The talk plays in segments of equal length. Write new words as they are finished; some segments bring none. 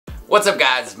What's up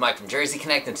guys, it's Mike from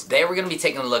JerseyConnect, and today we're going to be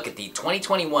taking a look at the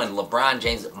 2021 LeBron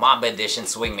James Mamba Edition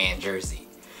Swingman jersey.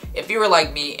 If you were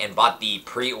like me and bought the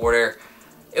pre-order,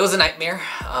 it was a nightmare.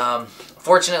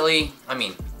 Fortunately,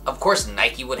 of course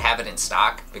Nike would have it in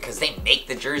stock because they make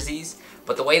the jerseys,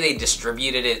 but the way they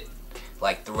distributed it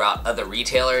like throughout other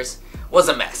retailers was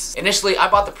a mess. Initially, I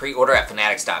bought the pre-order at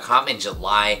Fanatics.com in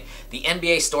July. The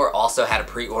NBA store also had a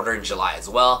pre-order in July as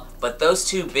well, but those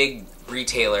two big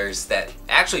retailers that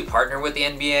actually partner with the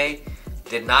NBA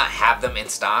did not have them in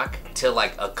stock till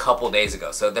like a couple days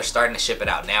ago. So they're starting to ship it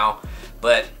out now.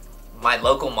 But my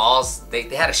local malls, they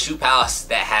had a Shoe Palace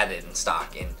that had it in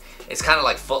stock, and it's kind of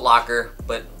like Foot Locker,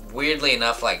 but weirdly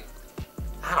enough, like,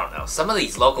 I don't know, some of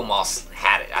these local malls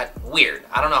had it. Weird.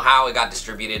 I don't know how it got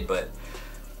distributed, but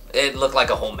it looked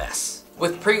like a whole mess.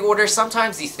 With pre-orders,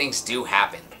 sometimes these things do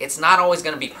happen. It's not always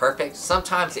going to be perfect.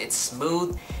 Sometimes it's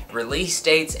smooth release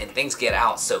dates and things get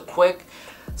out so quick.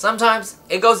 Sometimes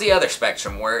it goes the other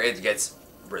spectrum where it gets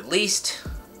released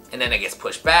and then it gets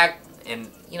pushed back. And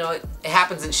you know, it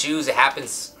happens in shoes, it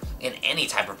happens in any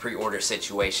type of pre-order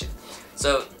situation.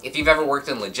 So if you've ever worked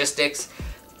in logistics,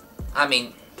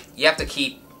 you have to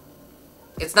keep,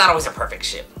 it's not always a perfect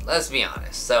ship, let's be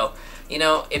honest. So, you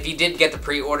know, if you did get the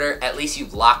pre-order, at least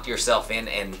you've locked yourself in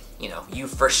and, you know, you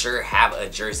for sure have a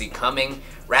jersey coming,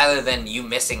 rather than you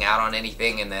missing out on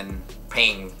anything and then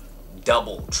paying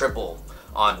double, triple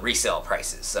on resale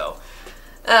prices. So,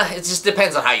 it just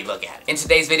depends on how you look at it. In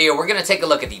today's video, we're going to take a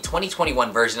look at the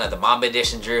 2021 version of the Mamba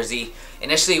Edition jersey.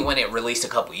 Initially, when it released a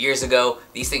couple years ago,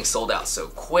 these things sold out so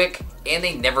quick and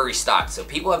they never restocked. So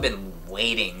people have been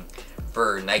waiting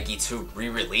for Nike to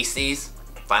re-release these.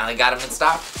 Finally got them in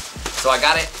stock. So I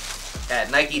got it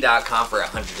at Nike.com for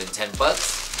 110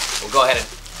 bucks. We'll go ahead and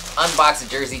unbox the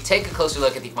jersey, take a closer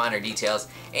look at the finer details,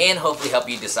 and hopefully help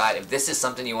you decide if this is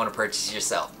something you want to purchase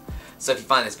yourself. So if you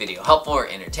find this video helpful or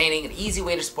entertaining, an easy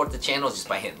way to support the channel is just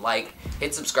by hitting like,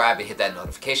 hit subscribe, and hit that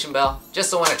notification bell, just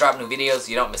so when I drop new videos,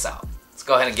 you don't miss out. Let's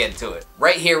go ahead and get into it.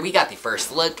 Right here, we got the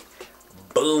first look.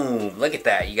 Boom, look at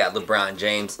that. You got LeBron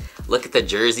James. Look at the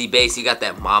jersey base. You got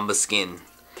that Mamba skin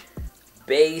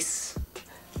base.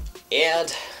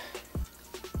 And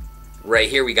right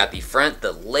here, we got the front,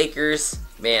 the Lakers.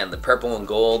 Man, the purple and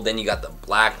gold. Then you got the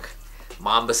black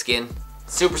Mamba skin.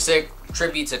 Super sick.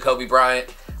 Tribute to Kobe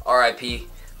Bryant. RIP.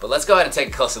 But let's go ahead and take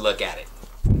a closer look at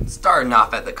it. Starting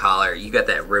off at the collar, you got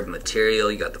that rib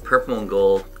material. You got the purple and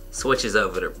gold. Switches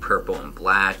over to purple and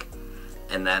black.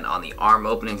 And then on the arm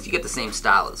openings, you get the same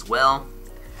style as well.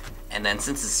 And then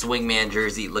since it's a Swingman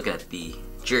jersey, looking at the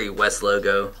Jerry West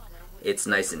logo, it's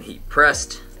nice and heat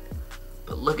pressed.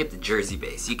 But look at the jersey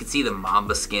base. You can see the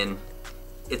Mamba skin.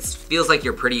 It feels like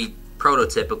your pretty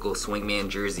prototypical Swingman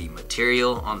jersey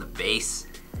material on the base.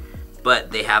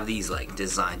 But they have these like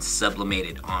designs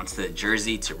sublimated onto the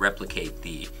jersey to replicate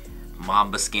the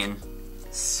Mamba skin.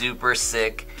 Super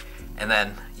sick. And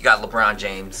then you got LeBron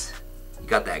James. You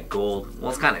got that gold.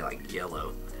 Well, it's kind of like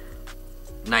yellow.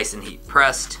 Nice and heat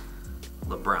pressed.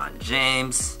 LeBron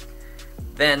James.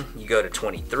 Then you go to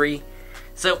 23.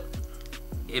 So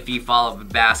if you follow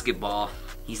basketball,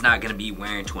 he's not going to be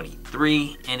wearing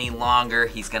 23 any longer.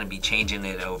 He's going to be changing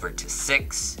it over to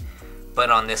 6. But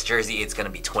on this jersey, it's going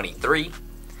to be 23.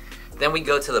 Then we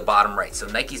go to the bottom right. So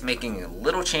Nike's making a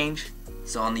little change.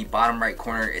 So on the bottom right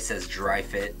corner, it says dry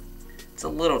fit. It's a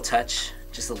little touch,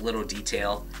 just a little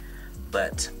detail,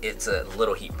 but it's a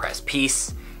little heat press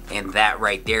piece. And that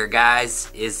right there, guys,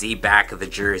 is the back of the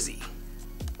jersey.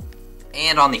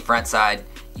 And on the front side,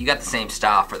 you got the same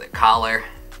style for the collar,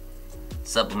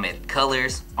 sublimated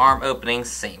colors, arm openings,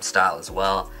 same style as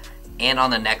well. And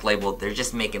on the neck label, they're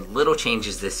just making little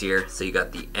changes this year. So you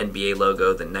got the NBA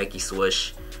logo, the Nike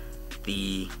swoosh,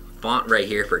 the font right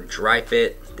here for dry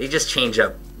fit. They just change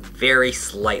up very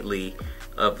slightly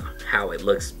of how it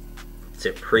looks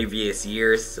to previous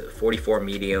years. So 44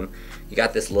 medium. You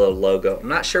got this little logo. I'm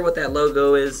not sure what that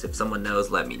logo is. If someone knows,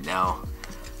 let me know.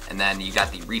 And then you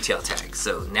got the retail tag.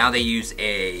 So now they use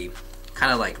a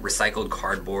kind of like recycled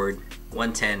cardboard,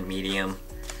 110 medium.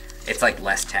 It's like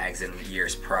less tags than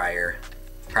years prior.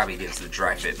 Probably gives the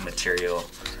dry fit material.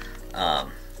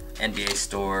 NBA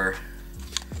store,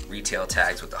 retail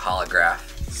tags with the holograph.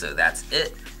 So that's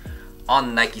it. On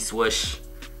the Nike swoosh,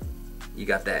 you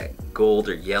got that gold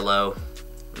or yellow,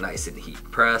 nice and heat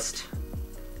pressed.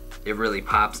 It really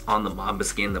pops on the Mamba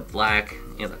skin, the black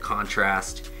and the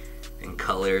contrast and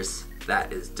colors.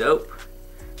 That is dope.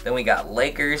 Then we got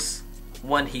Lakers,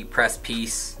 one heat press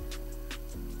piece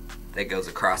that goes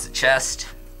across the chest.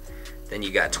 Then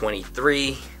you got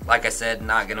 23. Like I said,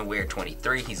 not gonna wear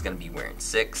 23. He's gonna be wearing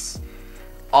 6.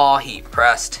 All heat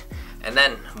pressed. And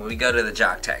then when we go to the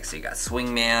jock tags, so you got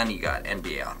Swingman, you got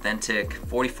NBA Authentic,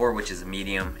 44, which is a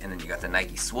medium, and then you got the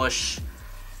Nike swoosh.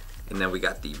 And then we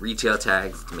got the retail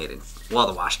tags, the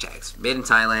wash tags. Made in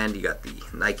Thailand, you got the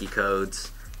Nike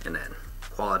codes, and then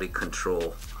quality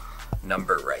control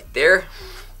number right there.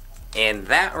 And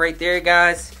that right there,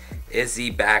 guys, is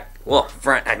the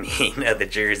front, of the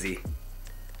jersey.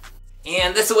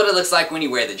 And this is what it looks like when you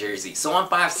wear the jersey. So I'm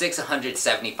 5'6",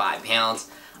 175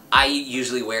 pounds. I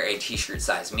usually wear a t-shirt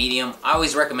size medium. I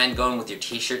always recommend going with your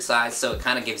t-shirt size, so it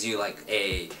kind of gives you like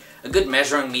a good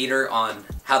measuring meter on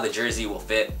how the jersey will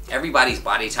fit. Everybody's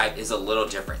body type is a little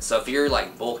different. So if you're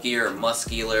like bulkier or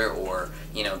muscular, or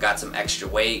got some extra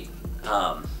weight,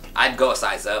 I'd go a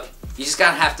size up. You just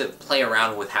gotta have to play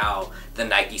around with how the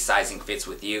Nike sizing fits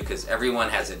with you, because everyone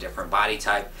has a different body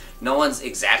type. No one's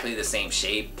exactly the same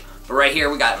shape. But right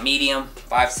here we got medium,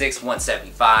 5'6",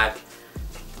 175.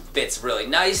 Fits really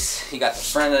nice. You got the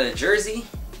front of the jersey,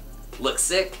 looks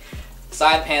sick.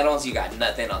 Side panels, you got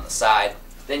nothing on the side.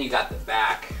 Then you got the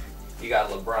back. You got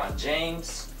LeBron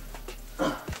James.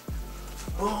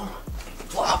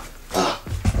 Flop.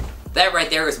 That right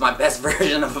there is my best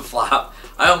version of a flop.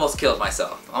 I almost killed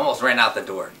myself. I almost ran out the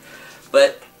door.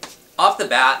 But off the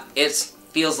bat, it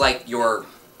feels like your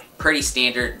pretty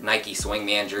standard Nike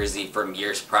Swingman jersey from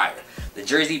years prior. The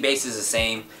jersey base is the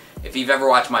same. If you've ever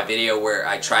watched my video where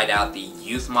I tried out the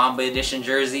Youth Mamba Edition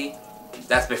jersey,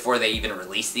 that's before they even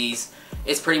released these.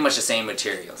 It's pretty much the same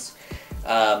materials.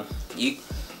 The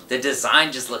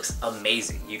design just looks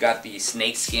amazing. You got the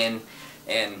snake skin,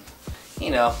 and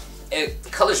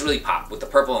colors really pop with the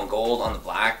purple and gold on the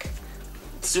black.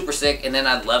 Super sick. And then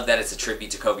I love that it's a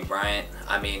tribute to Kobe Bryant.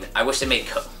 I mean, I wish they made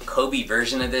Kobe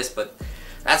version of this, but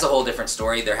that's a whole different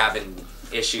story. They're having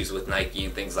issues with Nike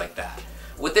and things like that.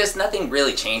 With this, nothing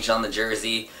really changed on the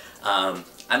jersey.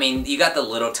 I mean, you got the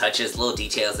little touches, little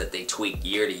details that they tweak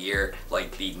year to year,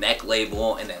 like the neck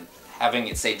label and then having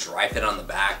it say dry fit on the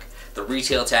back, the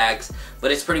retail tags,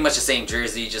 but it's pretty much the same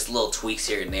jersey, just little tweaks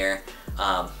here and there.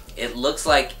 It looks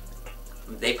like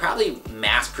they probably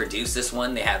mass produced this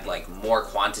one. They had like more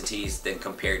quantities than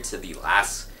compared to the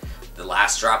last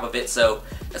drop of it, so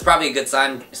that's probably a good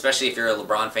sign, especially if you're a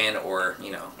LeBron fan, or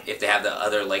if they have the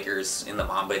other Lakers in the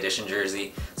Mamba Edition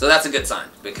jersey. So that's a good sign,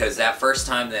 because that first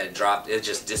time that it dropped, it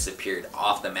just disappeared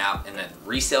off the map, and then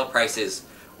resale prices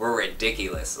were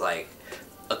ridiculous. Like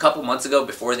a couple months ago,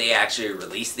 before they actually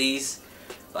released these,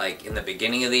 like in the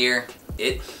beginning of the year,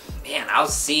 I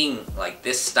was seeing like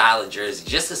this style of jersey,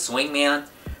 just a Swingman,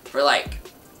 for like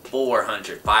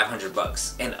 400, 500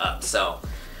 bucks and up. So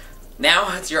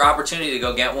now it's your opportunity to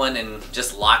go get one and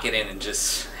just lock it in and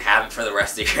just have it for the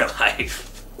rest of your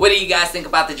life. What do you guys think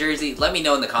about the jersey? Let me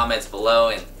know in the comments below,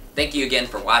 and thank you again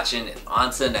for watching, and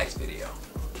on to the next video.